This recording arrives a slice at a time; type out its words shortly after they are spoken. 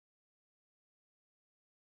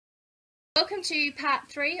Welcome to part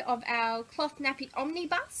 3 of our cloth nappy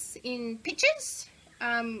omnibus in pictures.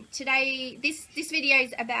 Today this video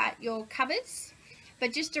is about your covers,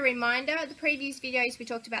 but just a reminder, the previous videos we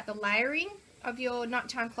talked about the layering of your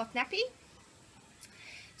nighttime cloth nappy.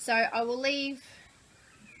 So I will leave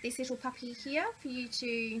this little puppy here for you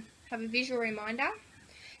to have a visual reminder.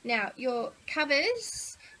 Now your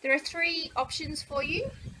covers, there are 3 options for you.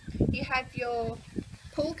 You have your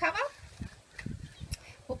pool cover,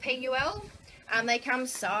 or PUL. They come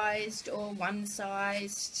sized or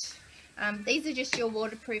one-sized. These are just your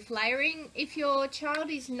waterproof layering. If your child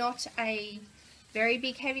is not a very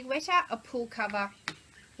big heavy wetter, a pool cover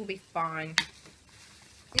will be fine.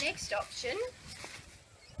 Next option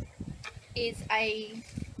is a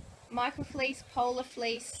microfleece, polar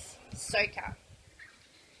fleece soaker.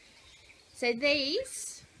 So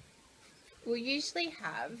these will usually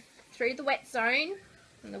have, through the wet zone,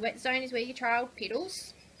 and the wet zone is where your child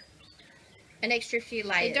piddles, an extra few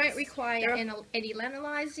layers. They don't require any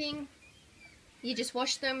lanolizing. You just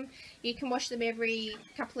wash them. You can wash them every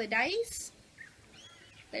couple of days.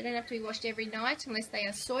 They don't have to be washed every night unless they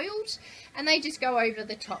are soiled, and they just go over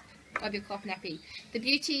the top of your cloth nappy. The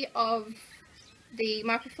beauty of the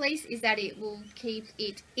microfleece is that it will keep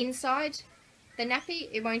it inside the nappy.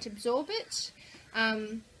 It won't absorb it.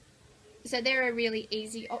 So they're a really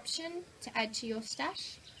easy option to add to your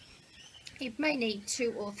stash. You may need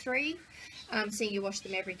 2 or 3, seeing you wash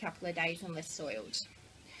them every couple of days unless soiled.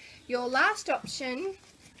 Your last option,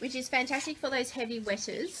 which is fantastic for those heavy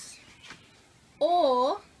wetters,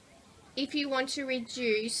 or if you want to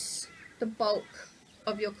reduce the bulk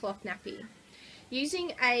of your cloth nappy,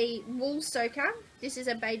 using a wool soaker. This is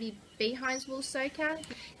a baby behinds wool soaker.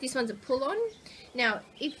 This one's a pull-on. Now,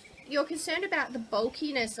 if you're concerned about the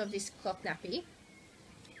bulkiness of this cloth nappy,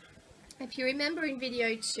 if you remember in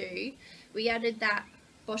video 2, we added that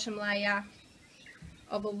bottom layer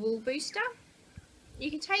of a wool booster.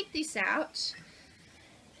 You can take this out,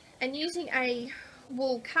 and using a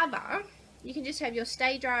wool cover, you can just have your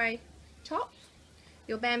stay dry top,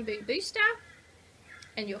 your bamboo booster,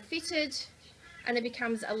 and you're fitted, and it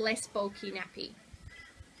becomes a less bulky nappy.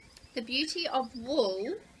 The beauty of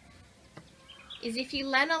wool is if you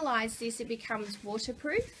lanolize this, it becomes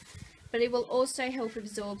waterproof, but it will also help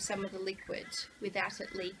absorb some of the liquid without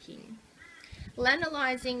it leaking.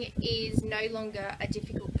 Lanolizing is no longer a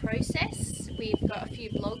difficult process. We've got a few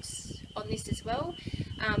blogs on this as well.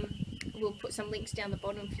 We'll put some links down the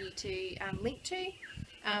bottom for you to link to.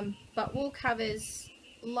 But wool covers,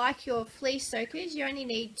 like your fleece soakers, you only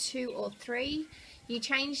need 2 or 3. You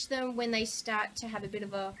change them when they start to have a bit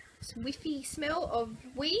of a whiffy smell of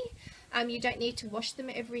wee. You don't need to wash them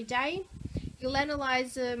every day. You'll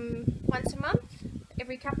lanolize them once a month,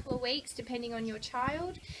 every couple of weeks, depending on your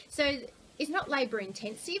child. So it's not labour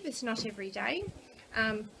intensive, it's not every day,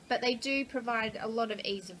 but they do provide a lot of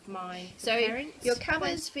ease of mind. So your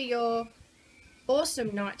covers for your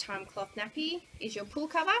awesome nighttime cloth nappy is your pool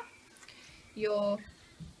cover, your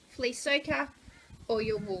fleece soaker, or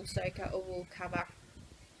your wool soaker or wool cover.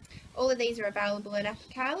 All of these are available at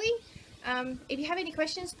Apikali. If you have any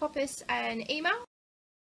questions, pop us an email.